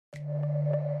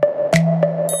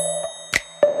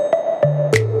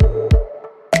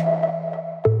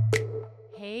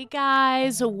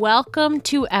guys, welcome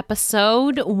to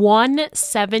episode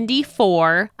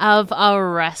 174 of a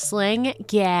Wrestling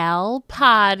Gal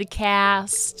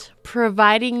podcast,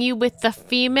 providing you with the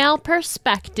female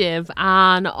perspective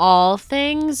on all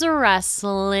things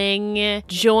wrestling.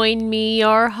 Join me,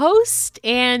 your host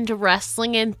and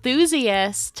wrestling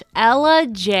enthusiast, Ella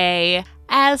J,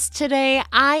 as today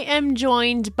I am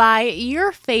joined by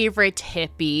your favorite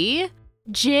hippie,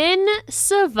 Jin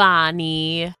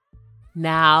Sevani.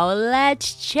 Now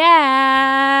let's chat.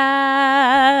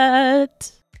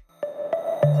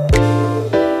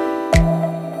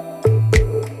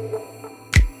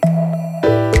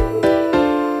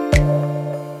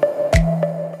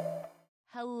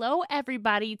 Hello,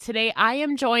 everybody. Today I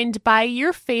am joined by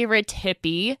your favorite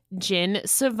hippie, Jin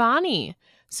Sevani.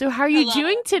 So how are you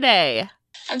doing today?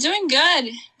 I'm doing good.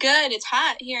 Good. It's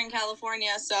hot here in California,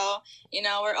 so,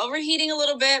 we're overheating a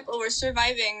little bit, but we're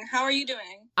surviving. How are you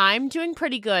doing? I'm doing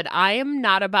pretty good. I am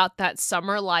not about that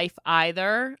summer life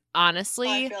either,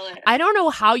 honestly. I feel it. I don't know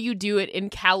how you do it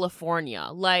in California.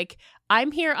 Like,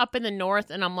 I'm here up in the north,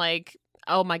 and I'm like,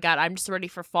 oh my God, I'm just ready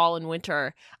for fall and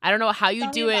winter. I don't know how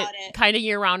you do it kind of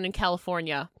year-round in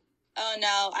California. Oh,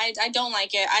 no, I don't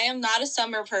like it. I am not a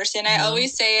summer person. I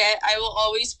always say it. I will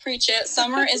always preach it.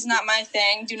 Summer is not my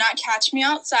thing. Do not catch me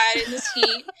outside in this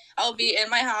heat. I'll be in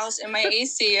my house in my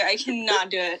AC. I cannot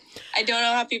do it. I don't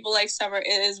know how people like summer. It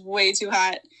is way too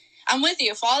hot. I'm with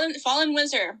you. Fall and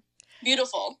winter.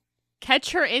 Beautiful.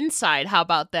 Catch her inside. How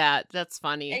about that? That's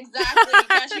funny. Exactly.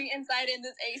 Catching inside in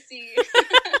this AC.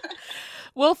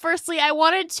 Well, firstly, I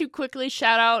wanted to quickly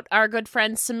shout out our good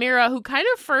friend Samira, who kind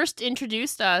of first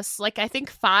introduced us, I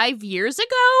think 5 years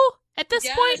ago at this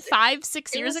point,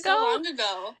 5-6 years ago. So long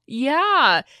ago.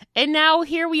 Yeah. And now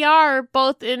here we are,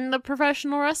 both in the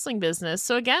professional wrestling business.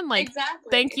 So again,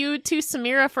 Thank you to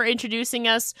Samira for introducing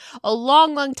us a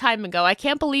long, long time ago. I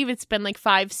can't believe it's been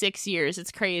 5-6 years.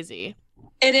 It's crazy.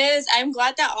 It is. I'm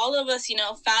glad that all of us,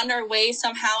 found our way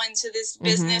somehow into this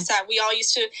business that we all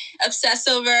used to obsess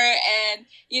over. And,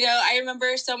 I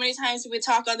remember so many times we would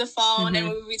talk on the phone and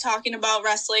we would be talking about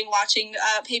wrestling, watching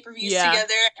pay-per-views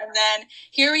together. And then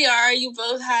here we are. You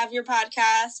both have your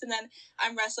podcast and then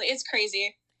I'm wrestling. It's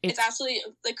crazy. It's absolutely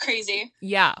crazy.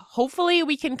 Yeah. Hopefully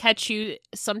we can catch you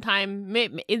sometime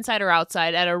inside or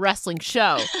outside at a wrestling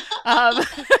show.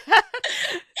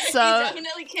 So you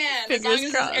definitely can. As long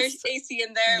as there's AC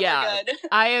in there, we're good.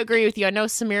 I agree with you. I know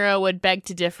Samira would beg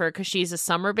to differ because she's a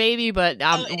summer baby, but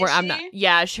I'm not.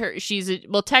 Yeah, sure.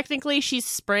 Technically she's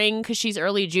spring because she's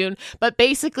early June, but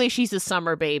basically she's a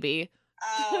summer baby.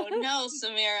 Oh, no,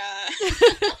 Samira.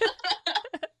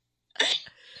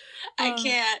 I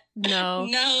can't. No.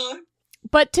 No.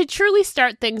 But to truly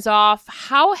start things off,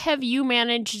 how have you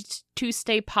managed to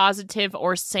stay positive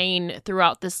or sane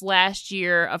throughout this last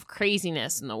year of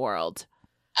craziness in the world?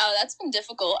 Oh, that's been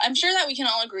difficult. I'm sure that we can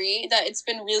all agree that it's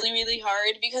been really, really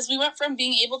hard because we went from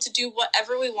being able to do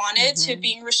whatever we wanted to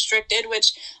being restricted,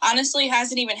 which honestly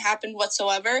hasn't even happened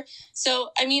whatsoever.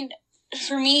 So,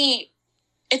 for me,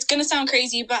 it's going to sound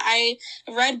crazy, but I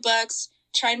read books,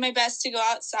 tried my best to go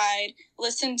outside,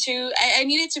 listen to, I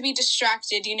needed to be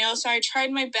distracted, so I tried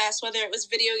my best, whether it was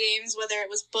video games, whether it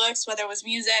was books, whether it was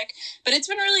music, but it's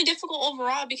been really difficult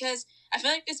overall because I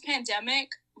feel like this pandemic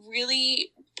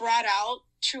really brought out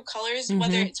true colors,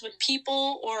 whether it's with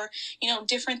people or,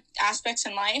 different aspects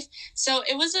in life. So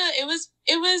it was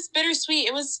bittersweet.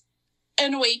 It was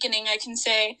an awakening, I can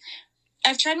say.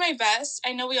 I've tried my best.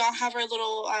 I know we all have our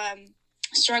little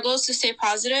struggles to stay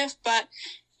positive, but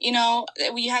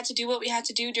we had to do what we had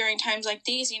to do during times like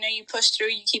these. You push through,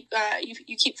 you keep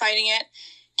fighting it,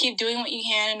 keep doing what you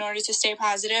can in order to stay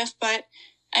positive. But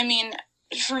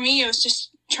for me, it was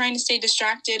just trying to stay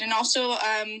distracted. And also,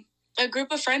 a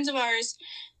group of friends of ours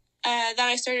that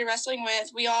I started wrestling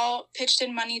with, we all pitched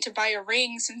in money to buy a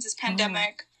ring since this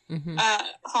pandemic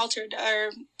halted or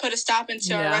put a stop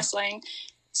into our wrestling.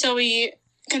 So we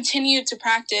continued to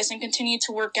practice and continued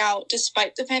to work out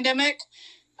despite the pandemic.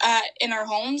 In our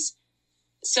homes.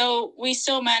 So we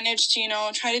still managed to,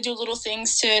 try to do little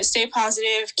things to stay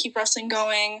positive, keep wrestling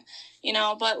going,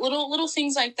 but little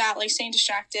things like that, like staying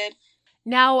distracted.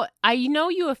 Now, I know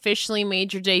you officially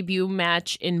made your debut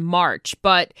match in March,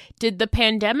 but did the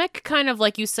pandemic kind of,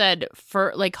 like you said,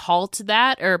 halt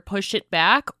that or push it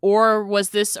back? Or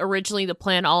was this originally the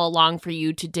plan all along for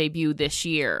you to debut this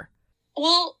year?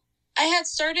 Well, I had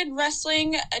started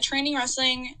training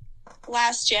wrestling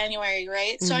last January,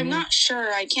 right? So I'm not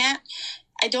sure. I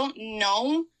don't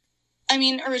know. I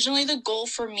mean, originally the goal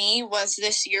for me was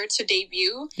this year to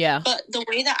debut. Yeah. But the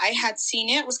way that I had seen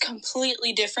it was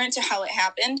completely different to how it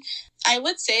happened. I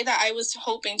would say that I was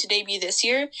hoping to debut this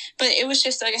year, but it was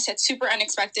just, like I said, super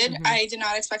unexpected. Mm-hmm. I did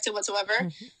not expect it whatsoever.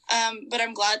 Mm-hmm. But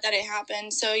I'm glad that it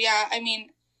happened. So, yeah, I mean,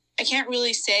 I can't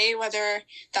really say whether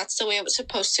that's the way it was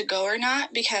supposed to go or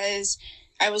not, because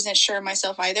I wasn't sure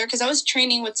myself either, because I was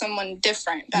training with someone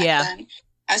different back then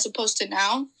as opposed to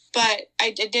now. But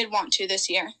I did want to this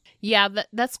year. Yeah,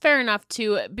 that's fair enough,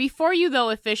 too. Before you, though,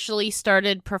 officially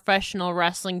started professional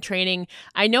wrestling training,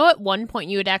 I know at one point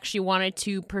you had actually wanted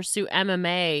to pursue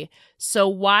MMA. So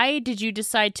why did you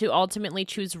decide to ultimately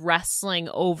choose wrestling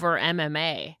over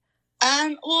MMA?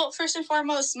 Well, first and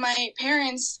foremost, my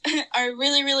parents are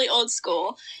really, really old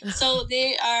school. So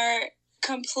they are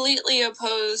completely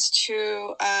opposed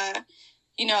to,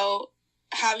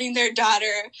 having their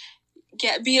daughter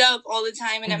get beat up all the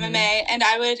time in MMA, and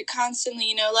I would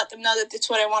constantly, let them know that that's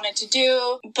what I wanted to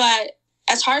do. But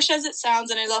as harsh as it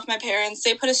sounds, and I love my parents,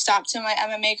 they put a stop to my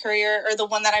MMA career, or the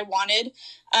one that I wanted,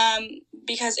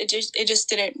 because they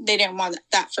didn't want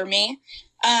that for me.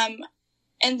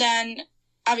 And then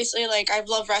obviously, I've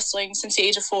loved wrestling since the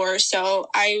age of 4, so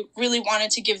I really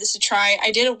wanted to give this a try.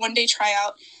 I did a one-day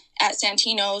tryout at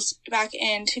Santino's back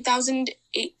in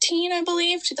 2018, I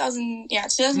believe.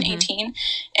 2018.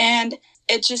 And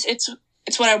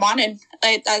it's what I wanted.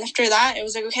 After that, it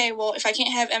was like, okay, well, if I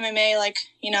can't have MMA,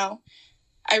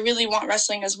 I really want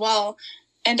wrestling as well.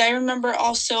 And I remember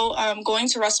also going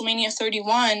to WrestleMania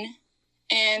 31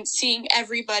 and seeing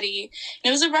everybody. And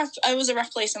it was a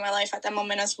rough place in my life at that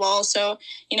moment as well. So,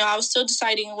 I was still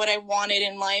deciding what I wanted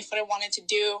in life, what I wanted to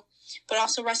do. But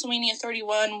also WrestleMania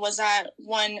 31 was that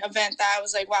one event that I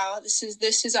was like, wow, this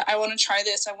is I want to try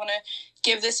this. I want to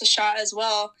give this a shot as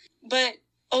well. But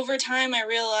over time, I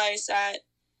realized that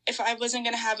if I wasn't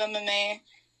going to have MMA,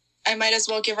 I might as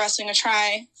well give wrestling a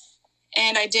try.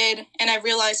 And I did. And I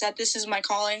realized that this is my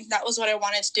calling. That was what I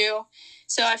wanted to do.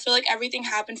 So I feel like everything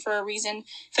happened for a reason.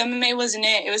 If MMA wasn't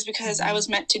it, it was because I was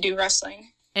meant to do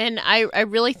wrestling. And I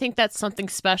really think that's something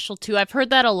special, too. I've heard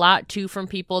that a lot, too, from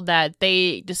people that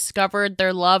they discovered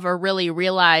their love or really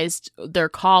realized their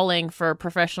calling for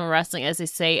professional wrestling, as they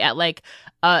say, at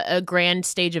a grand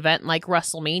stage event like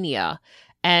WrestleMania.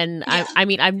 And I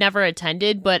mean, I've never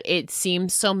attended, but it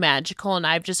seems so magical. And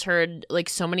I've just heard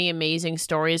so many amazing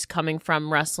stories coming from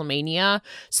WrestleMania.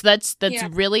 So that's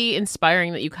really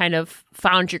inspiring that you kind of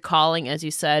found your calling, as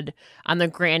you said, on the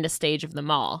grandest stage of them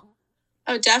all.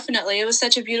 Oh, definitely. It was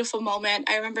such a beautiful moment.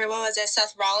 I remember,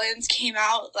 Seth Rollins came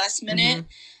out last minute. Mm-hmm.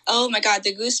 Oh my God,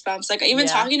 the goosebumps. Even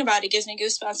talking about it gives me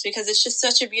goosebumps, because it's just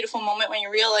such a beautiful moment when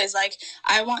you realize,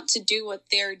 I want to do what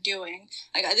they're doing.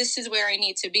 This is where I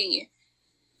need to be.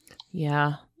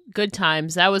 Yeah. Good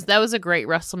times. That was a great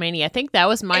WrestleMania. I think that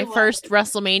was my first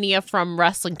WrestleMania from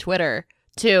wrestling Twitter,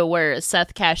 too, where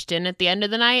Seth cashed in at the end of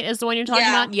the night is the one you're talking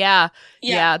about?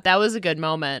 Yeah. That was a good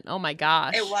moment. Oh my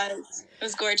gosh. It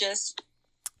was gorgeous.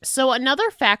 So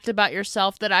another fact about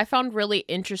yourself that I found really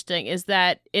interesting is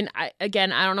that, I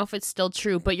don't know if it's still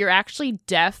true, but you're actually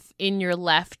deaf in your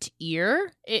left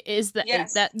ear. Is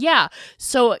that? Yeah.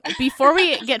 So before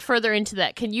we get further into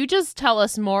that, can you just tell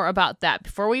us more about that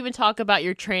before we even talk about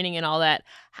your training and all that?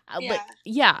 But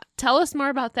tell us more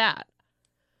about that.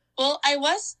 Well, I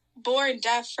was born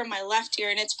deaf from my left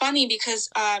ear, and it's funny because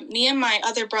me and my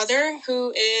other brother,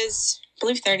 who is, I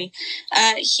believe, 30,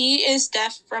 he is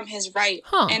deaf from his right,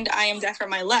 and I am deaf from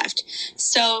my left.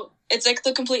 So it's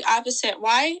the complete opposite.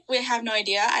 Why? We have no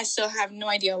idea. I still have no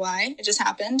idea why. It just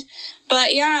happened. But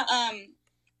I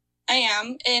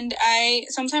am, and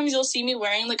sometimes you'll see me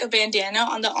wearing a bandana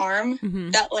on the arm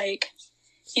that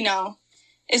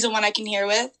is the one I can hear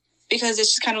with, because it's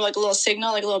just kind of a little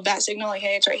signal, a little bat signal,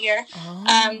 hey, it's right here.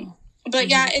 Oh. But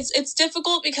it's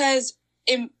difficult because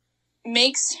it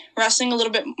makes wrestling a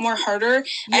little bit more harder.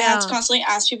 Yeah. I have to constantly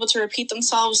ask people to repeat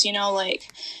themselves,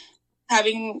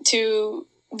 having to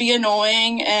be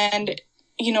annoying and,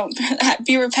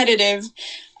 be repetitive.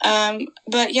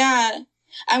 But yeah,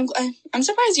 I'm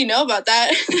surprised you know about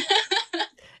that.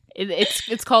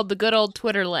 It's called the good old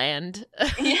Twitter land.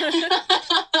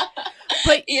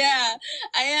 But yeah,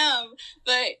 I am.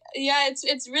 But yeah,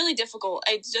 it's really difficult.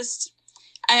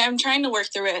 I'm trying to work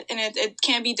through it, and it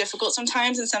can be difficult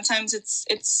sometimes, and sometimes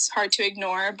it's hard to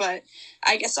ignore, but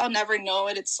I guess I'll never know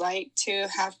what it's like to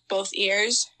have both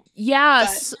ears. Yeah,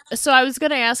 so I was going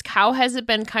to ask, how has it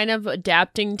been kind of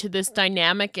adapting to this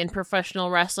dynamic in professional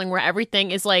wrestling where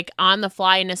everything is on the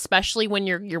fly, and especially when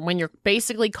you're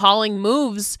basically calling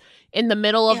moves in the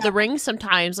middle of the ring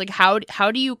sometimes,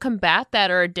 how do you combat that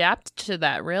or adapt to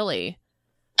that, really?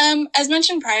 As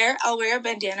mentioned prior, I'll wear a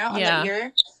bandana on Yeah. the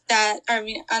ear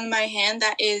on my hand,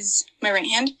 that is my right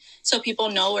hand, so people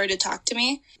know where to talk to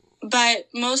me. But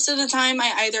most of the time,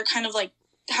 I either kind of like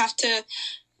have to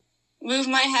move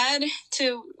my head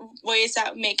to ways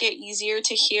that make it easier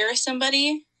to hear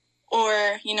somebody,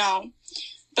 or,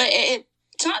 but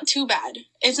it's not too bad.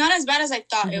 It's not as bad as I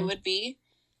thought it would be.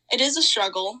 It is a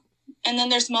struggle. And then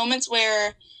there's moments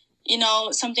where,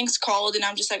 something's called and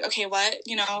I'm just like, okay, what?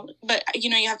 But,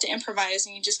 you have to improvise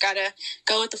and you just got to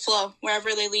go with the flow wherever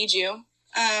they lead you.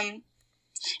 And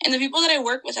the people that I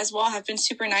work with as well have been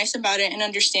super nice about it and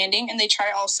understanding. And they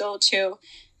try also to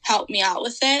help me out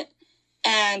with it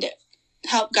and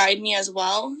help guide me as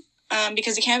well.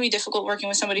 Because it can be difficult working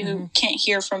with somebody who can't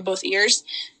hear from both ears.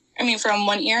 From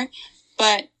one ear.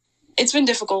 But it's been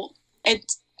difficult. But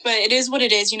it is what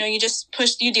it is. You just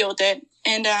you deal with it.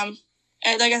 And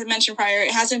like I mentioned prior,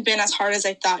 it hasn't been as hard as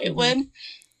I thought it would.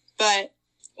 But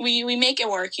we make it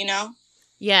work,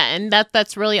 Yeah, and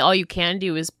that's really all you can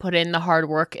do is put in the hard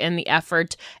work and the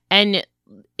effort, and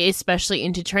especially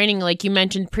into training. Like you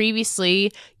mentioned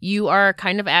previously, you are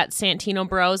kind of at Santino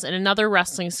Bros in another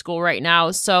wrestling school right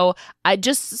now. So I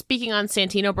just speaking on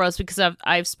Santino Bros because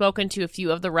I've spoken to a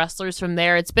few of the wrestlers from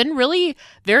there. It's been really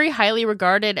very highly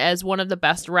regarded as one of the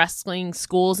best wrestling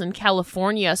schools in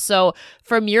California. So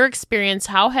from your experience,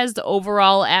 how has the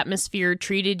overall atmosphere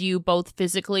treated you both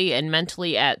physically and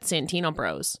mentally at Santino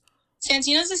Bros?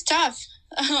 Santino's is tough.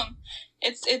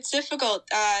 It's difficult.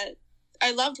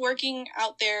 I loved working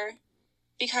out there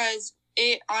because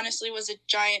it honestly was a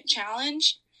giant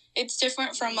challenge. It's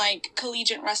different from like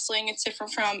collegiate wrestling. It's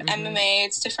different from MMA.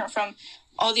 It's different from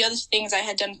all the other things I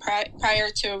had done prior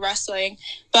to wrestling.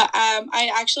 But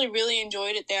I actually really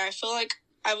enjoyed it there. I feel like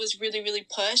I was really, really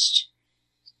pushed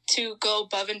to go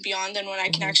above and beyond than what I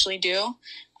can actually do.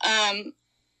 I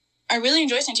really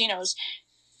enjoy Santino's.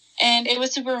 And it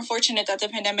was super unfortunate that the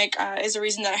pandemic is the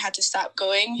reason that I had to stop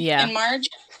going in March.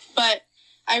 But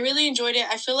I really enjoyed it.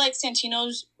 I feel like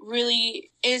Santino's really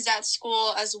is that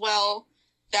school as well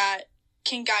that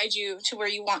can guide you to where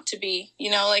you want to be.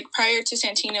 Like prior to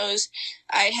Santino's,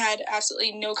 I had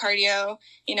absolutely no cardio,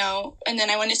 and then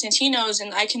I went to Santino's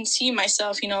and I can see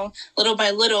myself, little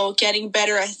by little getting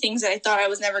better at things that I thought I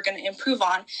was never going to improve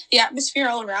on. The atmosphere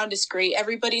all around is great.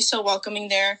 Everybody's so welcoming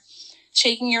there,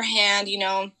 shaking your hand,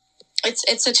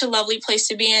 It's such a lovely place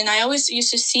to be in. I always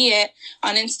used to see it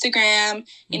on Instagram,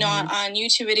 on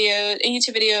YouTube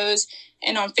videos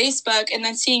and on Facebook, and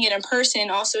then seeing it in person.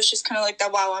 Also, it's just kind of like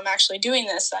that, wow, I'm actually doing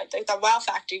this, like that wow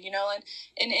factor, and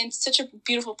it's such a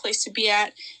beautiful place to be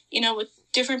at, with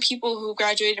different people who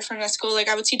graduated from that school. Like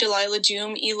I would see Delilah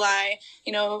Doom, Eli,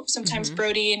 sometimes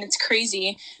Brody, and it's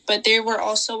crazy, but they were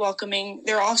also welcoming.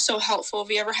 They're also helpful. If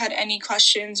you ever had any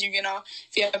questions,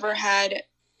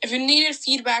 if you needed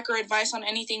feedback or advice on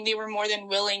anything, they were more than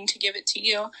willing to give it to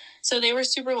you. So they were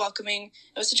super welcoming.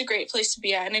 It was such a great place to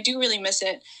be at, and I do really miss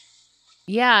it.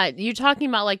 Yeah, you're talking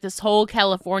about like this whole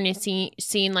California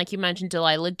scene, like you mentioned,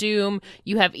 Delilah Doom.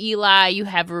 You have Eli, you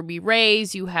have Ruby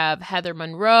Reyes, you have Heather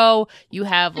Monroe, you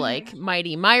have like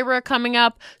Mighty Myra coming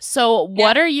up. So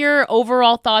what are your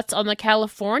overall thoughts on the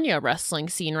California wrestling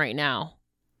scene right now?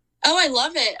 Oh, I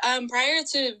love it. Prior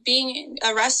to being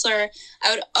a wrestler,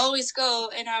 I would always go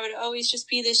and I would always just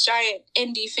be this giant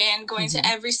indie fan going to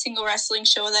every single wrestling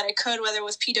show that I could, whether it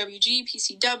was PWG,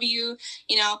 PCW,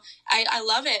 I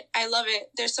love it. I love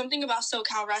it. There's something about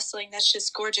SoCal wrestling that's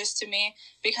just gorgeous to me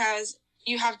because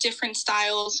you have different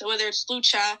styles, whether it's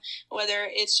lucha, whether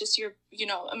it's just your,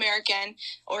 American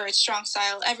or it's strong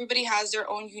style. Everybody has their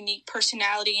own unique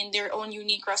personality and their own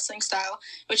unique wrestling style,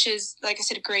 which is, like I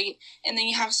said, great. And then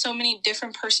you have so many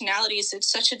different personalities.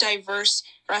 It's such a diverse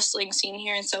wrestling scene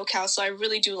here in SoCal, so I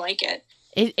really do like it.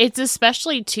 It's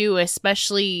especially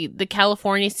the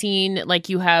California scene. Like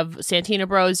you have Santino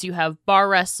Bros, you have bar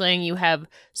wrestling, you have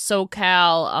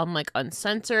SoCal, like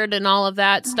Uncensored and all of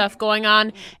that stuff going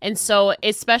on. And so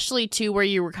especially too, where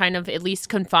you were kind of at least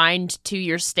confined to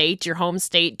your state, your home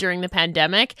state during the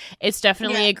pandemic, it's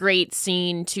definitely a great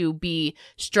scene to be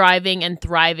striving and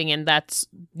thriving. And that's,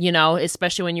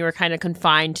 especially when you were kind of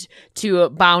confined to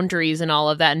boundaries and all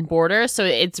of that and borders. So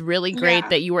it's really great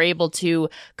that you were able to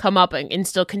come up and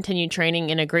still continue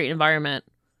training in a great environment.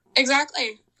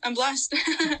 Exactly. I'm blessed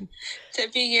to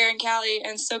be here in Cali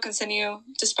and still continue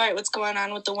despite what's going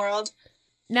on with the world.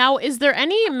 Now, is there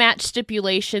any match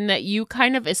stipulation that you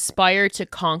kind of aspire to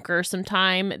conquer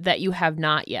sometime that you have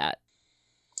not yet?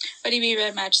 What do you mean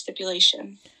by match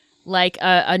stipulation? Like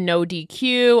a no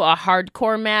DQ, a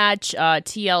hardcore match, a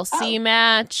TLC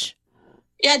match?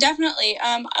 Yeah, definitely.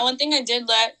 One thing I did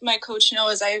let my coach know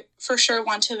is I for sure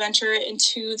want to venture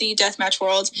into the deathmatch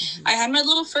world. Mm-hmm. I had my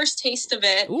little first taste of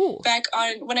it back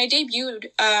on when I debuted.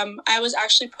 I was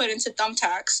actually put into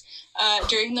thumbtacks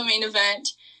during the main event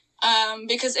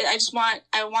because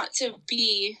I want to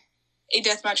be a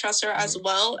deathmatch wrestler as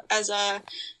well as a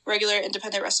regular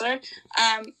independent wrestler.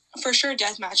 For sure,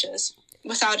 death matches,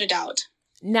 without a doubt.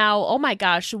 Now, oh my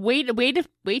gosh, wait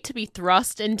to be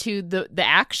thrust into the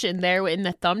action there in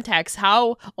the thumbtacks.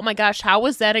 How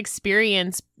was that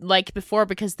experience like before?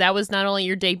 Because that was not only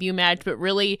your debut match, but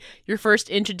really your first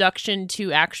introduction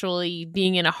to actually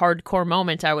being in a hardcore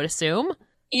moment, I would assume.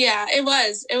 Yeah, it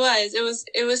was.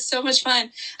 It was so much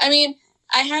fun. I mean,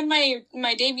 I had my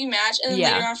debut match, and then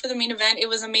later on for the main event, it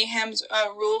was a Mayhem's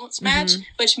rules match,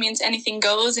 which means anything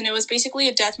goes, and it was basically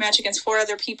a death match against 4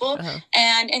 other people.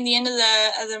 And in the end of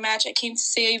the match, I came to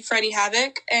save Freddie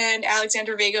Havoc, and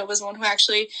Alexander Vega was the one who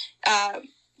actually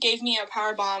gave me a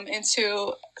powerbomb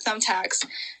into thumbtacks.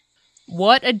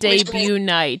 What a debut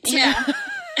night! Yeah,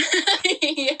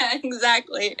 yeah,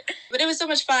 exactly. But it was so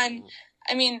much fun.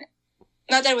 I mean,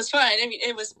 not that it was fun. I mean,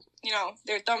 it was.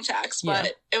 Their thumbtacks,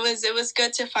 but it was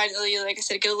good to finally, like I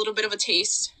said, get a little bit of a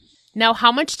taste. Now,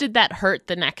 how much did that hurt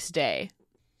the next day?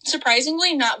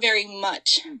 Surprisingly, not very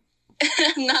much.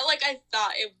 Not like I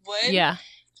thought it would. Yeah.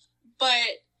 But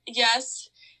yes,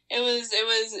 it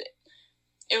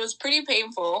was pretty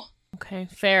painful. Okay,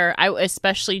 fair.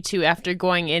 Especially too after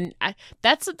going in.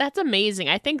 That's amazing.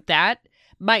 I think that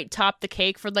might top the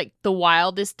cake for like the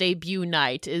wildest debut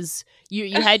night is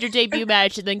you had your debut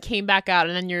match and then came back out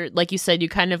and then you're like you said you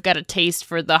kind of got a taste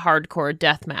for the hardcore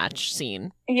death match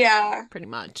scene. Yeah, pretty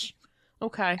much.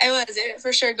 Okay, it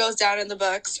for sure goes down in the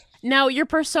books. Now your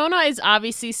persona is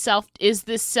obviously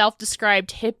this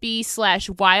self-described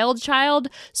hippie / wild child.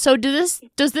 So does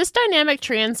this dynamic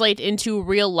translate into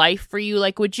real life for you?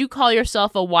 Like, would you call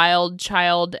yourself a wild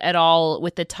child at all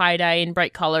with the tie-dye and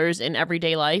bright colors in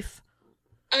everyday life?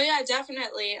 Oh yeah,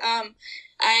 definitely.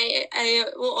 I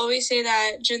will always say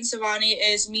that Jin Sevani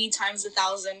is me times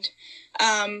 1,000,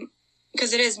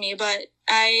 because it is me. But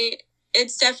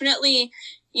it's definitely,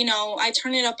 I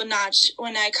turn it up a notch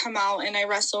when I come out and I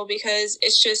wrestle because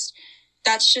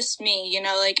that's just me.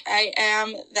 Like I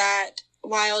am that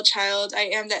wild child.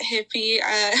 I am that hippie.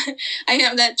 I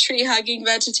am that tree hugging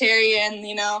vegetarian.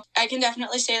 I can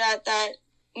definitely say that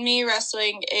me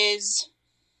wrestling is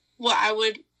what I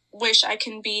would wish I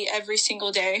can be every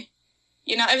single day,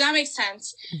 if that makes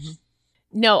sense.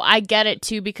 No, I get it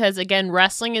too, because again,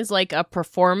 wrestling is like a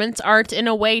performance art in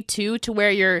a way too, to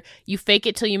where you fake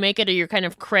it till you make it, or you're kind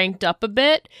of cranked up a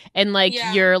bit and like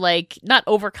you're like not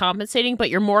overcompensating, but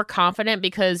you're more confident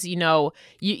because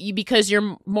because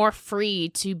you're more free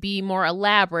to be more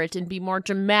elaborate and be more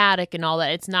dramatic and all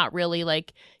that. It's not really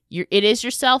like it is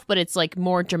yourself, but it's like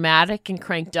more dramatic and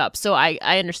cranked up. So I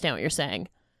understand what you're saying.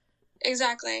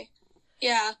 Exactly.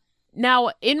 Yeah.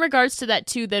 Now, in regards to that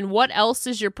too, then what else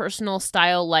is your personal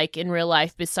style like in real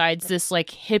life besides this like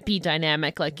hippie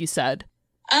dynamic, like you said?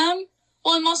 Well,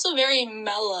 I'm also very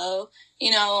mellow.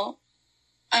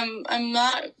 I'm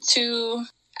not too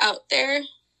out there.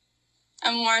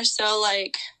 I'm more so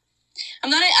like I'm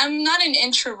not an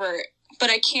introvert, but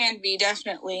I can be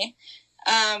definitely.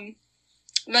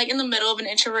 Like in the middle of an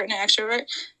introvert and an extrovert,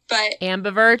 but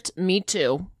ambivert. Me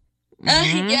too.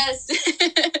 Yes.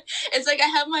 It's like I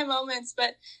have my moments,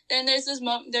 but then there's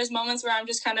there's moments where I'm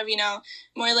just kind of,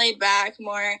 more laid back,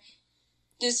 more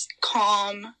just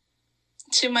calm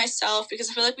to myself, because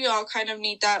I feel like we all kind of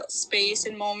need that space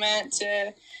and moment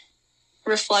to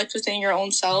reflect within your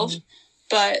own self.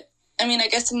 But I mean, I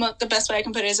guess the best way I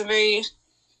can put it is I'm very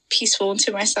peaceful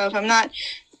to myself. I'm not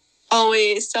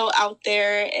always so out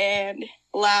there and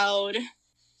loud.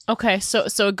 Okay, so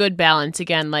a good balance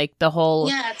again, like the whole.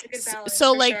 Yeah, it's a good balance.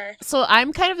 So for like, sure. So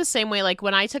I'm kind of the same way. Like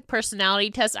when I took personality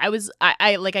tests,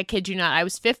 I kid you not, I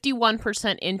was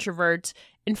 51% introvert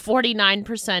and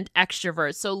 49%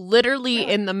 extrovert. So literally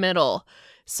in the middle.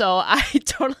 So I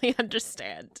totally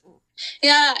understand.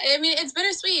 Yeah, I mean, it's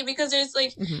bittersweet because there's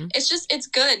like, it's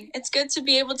good. It's good to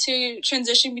be able to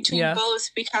transition between both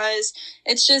because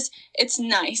it's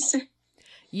nice.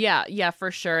 Yeah,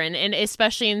 for sure. And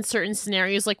especially in certain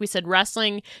scenarios, like we said,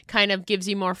 wrestling kind of gives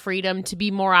you more freedom to be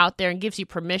more out there and gives you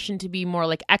permission to be more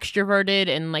like extroverted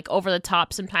and like over the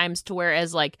top sometimes, to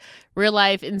whereas like real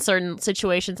life in certain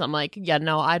situations, I'm like, yeah,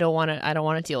 no, I don't want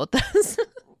to deal with this.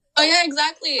 Oh yeah,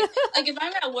 exactly. Like if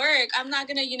I'm at work, I'm not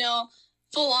going to,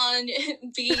 full on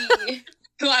be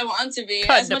who I want to be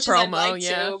as much as I'd like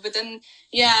to. But then,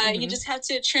 you just have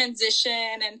to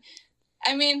transition. And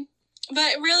I mean,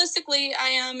 But realistically, I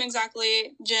am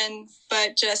exactly Jin,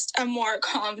 but just a more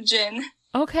calm Jin.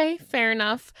 Okay, fair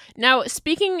enough. Now,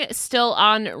 speaking still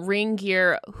on ring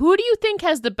gear, who do you think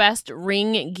has the best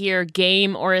ring gear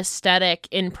game or aesthetic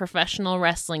in professional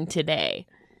wrestling today?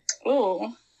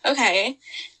 Ooh, okay.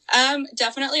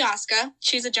 Definitely Asuka.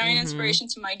 She's a giant inspiration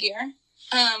to my gear.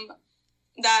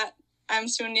 That I'm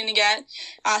soon gonna get.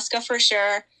 Asuka for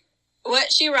sure.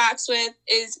 What she rocks with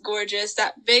is gorgeous.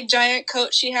 That big giant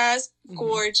coat she has,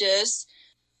 gorgeous.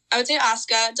 I would say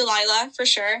Asuka, Delilah for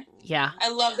sure. Yeah. I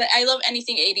love that. I love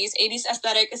anything 80s. 80s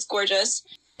aesthetic is gorgeous.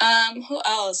 Who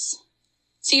else?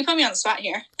 See, you put me on the spot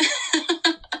here.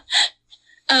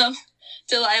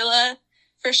 Delilah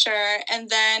for sure. And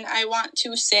then I want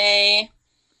to say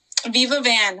Viva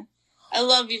Van. I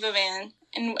love Viva Van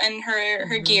and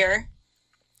her gear.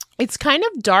 It's kind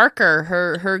of darker,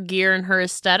 her gear and her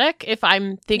aesthetic, if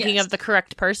I'm thinking of the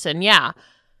correct person. Yeah.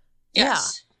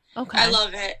 Yes. Yeah. Okay. I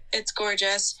love it. It's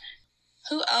gorgeous.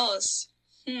 Who else?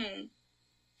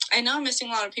 I know I'm missing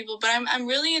a lot of people, but I'm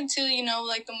really into,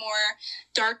 like the more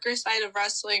darker side of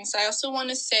wrestling. So I also want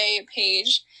to say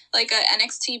Paige, like a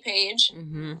NXT Paige.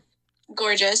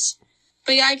 Gorgeous.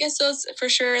 But yeah, I guess those for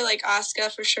sure, like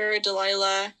Asuka for sure,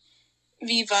 Delilah,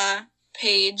 Viva,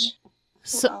 Paige.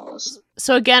 So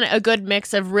again, a good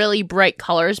mix of really bright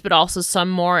colors, but also some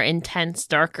more intense,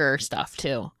 darker stuff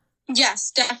too.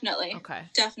 Yes, definitely. Okay.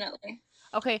 Definitely.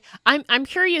 Okay, I'm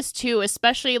curious too,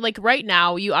 especially like right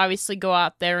now, you obviously go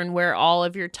out there and wear all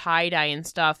of your tie-dye and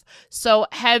stuff. So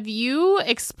have you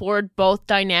explored both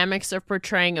dynamics of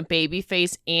portraying a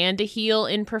babyface and a heel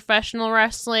in professional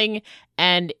wrestling?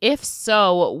 And if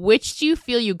so, which do you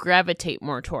feel you gravitate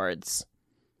more towards?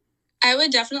 I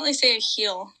would definitely say a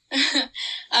heel.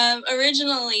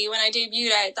 Originally, when I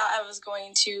debuted, I thought I was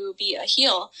going to be a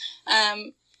heel.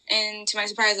 And to my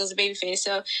surprise, I was a babyface.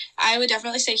 So I would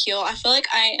definitely say heel. I feel like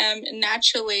I am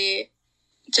naturally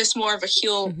just more of a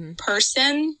heel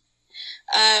person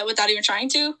without even trying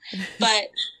to.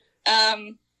 But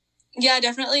yeah,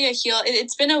 definitely a heel.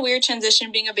 It's been a weird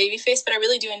transition being a babyface, but I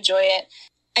really do enjoy it.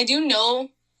 I do know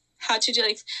how to do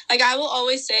like I will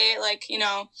always say like,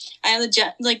 I am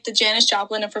the Janis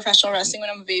Joplin of professional wrestling when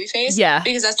I'm a babyface. Yeah.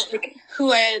 Because that's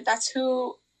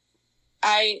who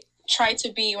I try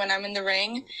to be when I'm in the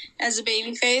ring as a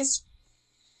babyface.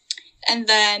 And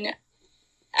then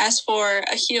as for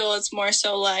a heel, it's more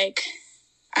so like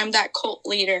I'm that cult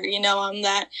leader, I'm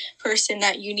that person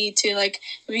that you need to like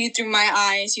view through my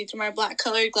eyes, view through my black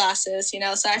colored glasses,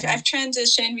 so I've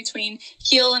transitioned between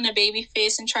heel and a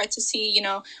babyface and tried to see,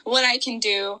 what I can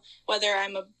do, whether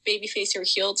I'm a babyface or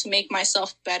heel, to make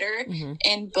myself better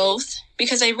in both,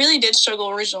 because I really did struggle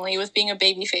originally with being a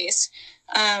babyface.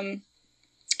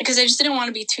 Because I just didn't want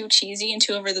to be too cheesy and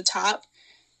too over the top.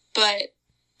 But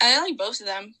I like both of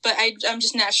them. But I'm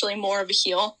just naturally more of a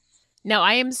heel. Now,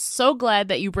 I am so glad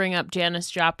that you bring up Janis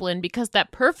Joplin, because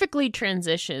that perfectly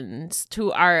transitions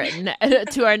to our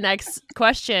to our next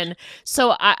question.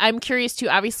 So I'm curious too.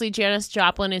 Obviously, Janis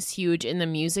Joplin is huge in the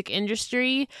music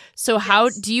industry. So how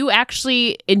do you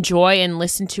actually enjoy and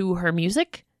listen to her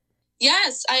music?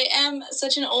 Yes, I am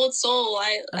such an old soul.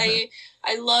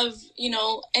 I love,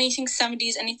 anything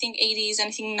 70s, anything 80s,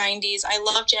 anything 90s. I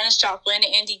love Janis Joplin,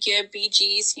 Andy Gibb, Bee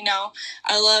Gees,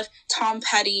 I love Tom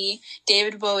Petty,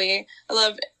 David Bowie. I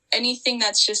love anything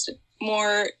that's just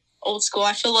more old school.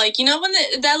 I feel like, when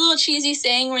that little cheesy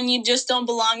saying, when you just don't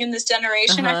belong in this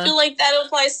generation, I feel like that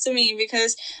applies to me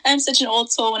because I'm such an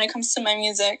old soul when it comes to my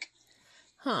music.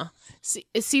 Huh. See,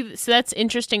 so that's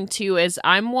interesting too, as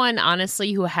I'm one,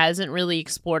 honestly, who hasn't really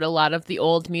explored a lot of the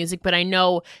old music, but I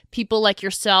know people like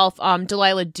yourself,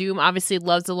 Delilah Doom obviously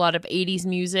loves a lot of 80s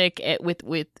music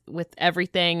with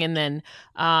everything, and then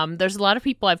there's a lot of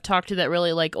people I've talked to that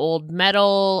really like old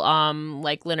metal,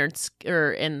 like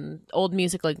and old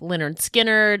music like Lynyrd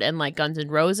Skynyrd and like Guns N'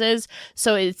 Roses.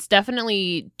 So it's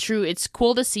definitely true. It's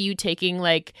cool to see you taking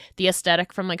like the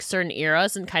aesthetic from like certain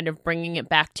eras and kind of bringing it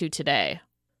back to today.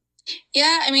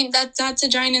 Yeah, I mean that's a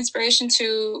giant inspiration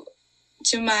to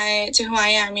who I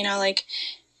am, like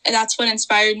that's what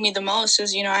inspired me the most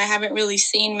is, I haven't really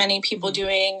seen many people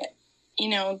doing,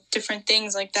 different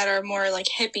things like that are more like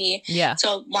hippie. Yeah.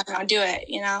 So why not do it,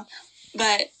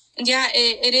 But yeah,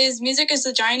 it is, music is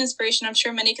a giant inspiration. I'm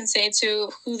sure many can say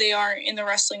to who they are in the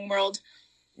wrestling world.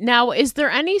 Now, is there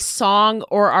any song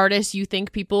or artist you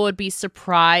think people would be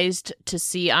surprised to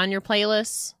see on your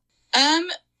playlists?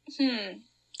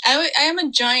 I am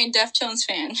a giant Deftones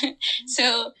fan,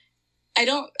 so I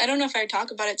don't know if I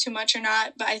talk about it too much or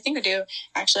not, but I think I do,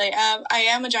 actually. I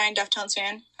am a giant Deftones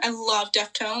fan. I love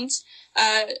Deftones.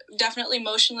 Definitely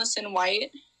Motionless in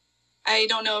White. I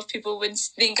don't know if people would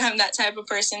think I'm that type of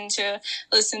person to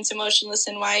listen to Motionless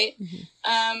in White.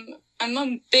 I'm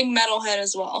a big metalhead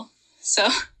as well. So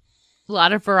a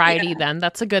lot of variety then.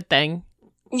 That's a good thing.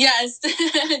 Yes,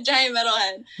 giant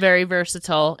metalhead. Very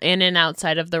versatile, in and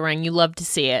outside of the ring. You love to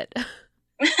see it.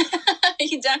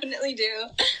 You definitely do.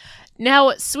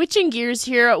 Now, switching gears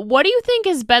here, what do you think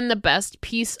has been the best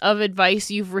piece of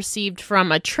advice you've received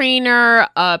from a trainer,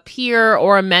 a peer,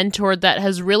 or a mentor that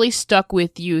has really stuck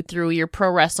with you through your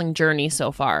pro wrestling journey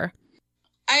so far?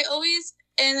 I always,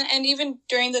 and even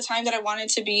during the time that I wanted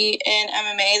to be in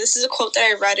MMA, this is a quote that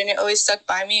I read and it always stuck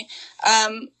by me.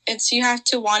 It's you have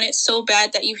to want it so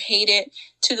bad that you hate it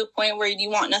to the point where you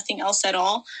want nothing else at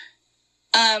all.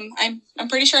 I'm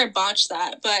pretty sure I botched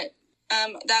that, but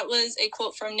that was a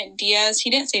quote from Nick Diaz. He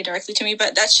didn't say it directly to me,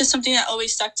 but that's just something that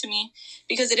always stuck to me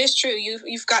because it is true.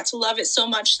 You've got to love it so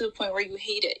much to the point where you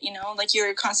hate it, you know, like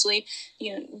you're constantly,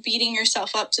 beating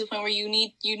yourself up to the point where you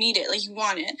need it, like you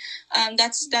want it.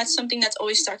 That's something that's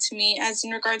always stuck to me. As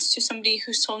in regards to somebody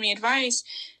who's told me advice,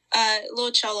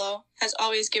 Lil Cello has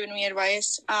always given me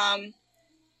advice.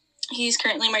 He's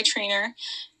currently my trainer,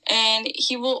 and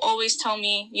he will always tell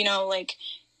me, like,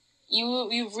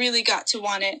 you really got to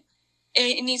want it.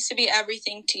 It needs to be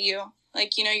everything to you.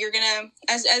 Like, you're going to,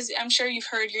 as I'm sure you've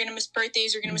heard, you're going to miss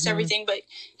birthdays, you're going to miss everything. But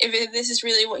if this is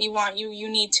really what you want, you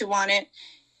need to want it.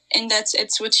 And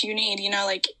it's what you need,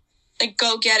 like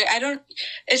go get it.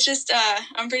 It's just,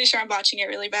 I'm pretty sure I'm botching it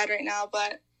really bad right now,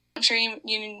 but I'm sure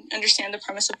you understand the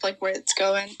premise of like where it's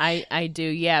going. I do.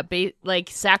 Yeah. Like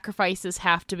sacrifices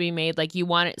have to be made. Like you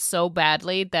want it so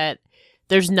badly that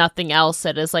there's nothing else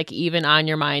that is like even on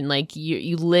your mind. Like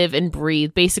you live and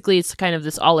breathe. Basically, it's kind of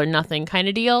this all or nothing kind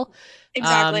of deal.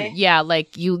 Exactly. Yeah,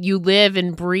 like you live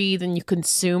and breathe and you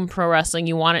consume pro wrestling.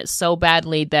 You want it so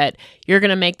badly that you're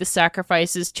going to make the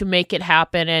sacrifices to make it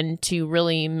happen and to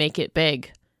really make it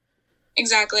big.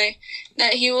 Exactly.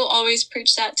 That he will always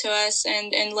preach that to us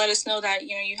and let us know that,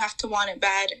 you have to want it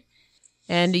bad.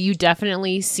 And you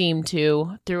definitely seem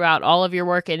to throughout all of your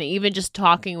work, and even just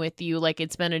talking with you, like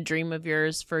it's been a dream of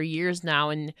yours for years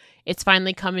now, and it's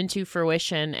finally come into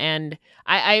fruition. And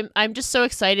I'm just so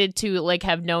excited to like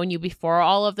have known you before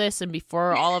all of this and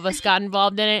before all of us got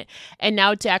involved in it. And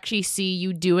now to actually see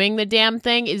you doing the damn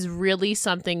thing is really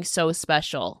something so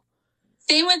special.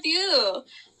 Same with you.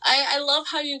 I love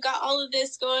how you got all of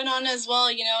this going on as well.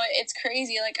 It's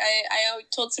crazy. Like I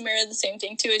told Samira the same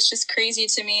thing too. It's just crazy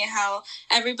to me how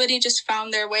everybody just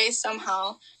found their way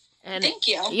somehow. And thank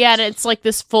you. Yeah, and it's like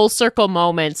this full circle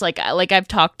moments. Like I've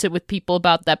talked with people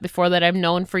about that before that I've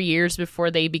known for years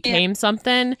before they became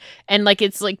something. And like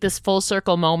it's like this full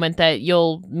circle moment that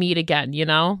you'll meet again,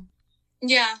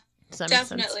 Yeah,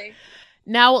 definitely.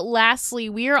 Now, lastly,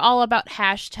 we are all about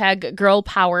hashtag girl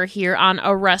power here on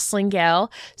A Wrestling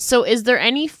Gal. So is there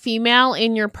any female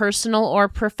in your personal or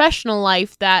professional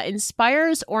life that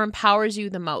inspires or empowers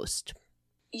you the most?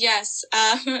 Yes.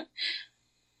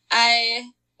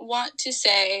 I want to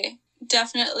say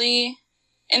definitely,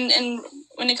 and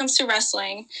when it comes to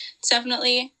wrestling, it's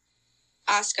definitely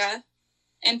Asuka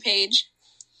and Paige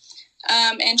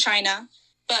and China.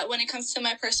 But when it comes to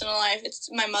my personal life, it's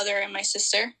my mother and my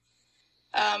sister.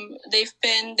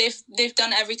 They've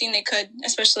done everything they could,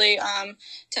 especially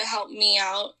to help me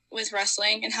out with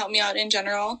wrestling and help me out in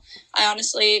general. I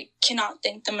honestly cannot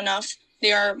thank them enough.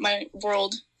 They are my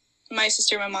world, my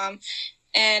sister, my mom,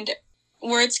 and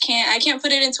I can't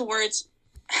put it into words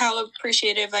how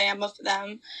appreciative I am of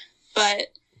them,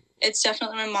 but it's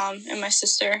definitely my mom and my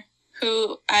sister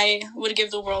who I would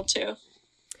give the world to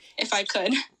if I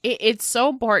could. It's so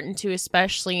important to,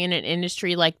 especially in an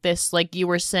industry like this, like you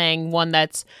were saying, one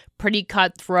that's pretty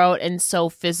cutthroat and so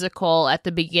physical at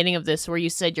the beginning of this, where you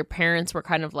said your parents were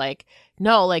kind of like,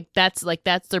 no, that's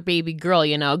their baby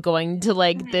girl, going to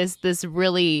like this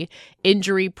really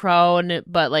injury prone,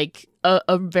 but like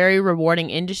a very rewarding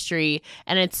industry.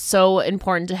 And it's so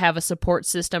important to have a support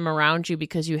system around you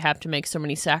because you have to make so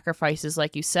many sacrifices,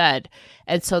 like you said.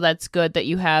 And so that's good that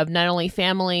you have not only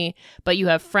family, but you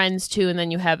have friends too. And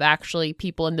then you have actually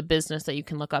people in the business that you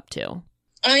can look up to.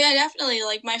 Oh yeah, definitely.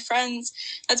 Like my friends,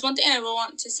 that's one thing I will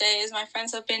want to say is my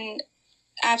friends have been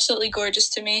absolutely gorgeous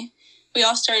to me. We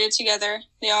all started together.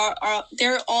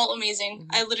 They're all amazing.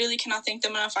 I literally cannot thank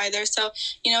them enough either. So,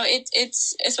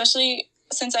 it's especially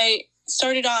since I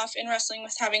started off in wrestling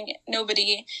with having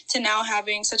nobody to now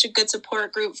having such a good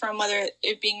support group from whether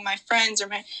it being my friends or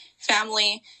my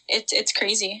family. It's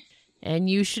crazy. And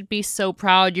you should be so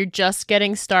proud. You're just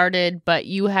getting started, but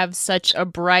you have such a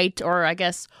bright, or I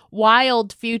guess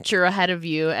wild future ahead of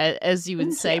you, as you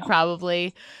would say,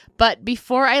 probably. But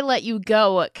before I let you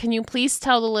go, can you please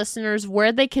tell the listeners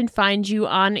where they can find you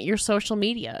on your social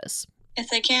medias? Yes,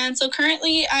 I can. So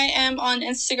currently I am on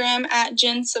Instagram at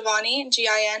Gin Sevani,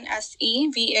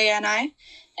 Ginsevani.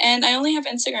 And I only have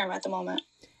Instagram at the moment.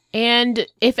 And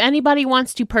if anybody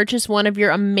wants to purchase one of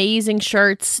your amazing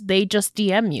shirts, they just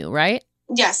DM you, right?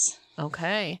 Yes.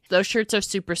 Okay. Those shirts are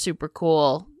super, super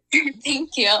cool.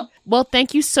 Thank you. Well,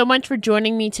 thank you so much for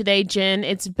joining me today, Gin.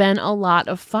 It's been a lot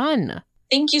of fun.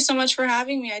 Thank you so much for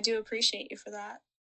having me. I do appreciate you for that.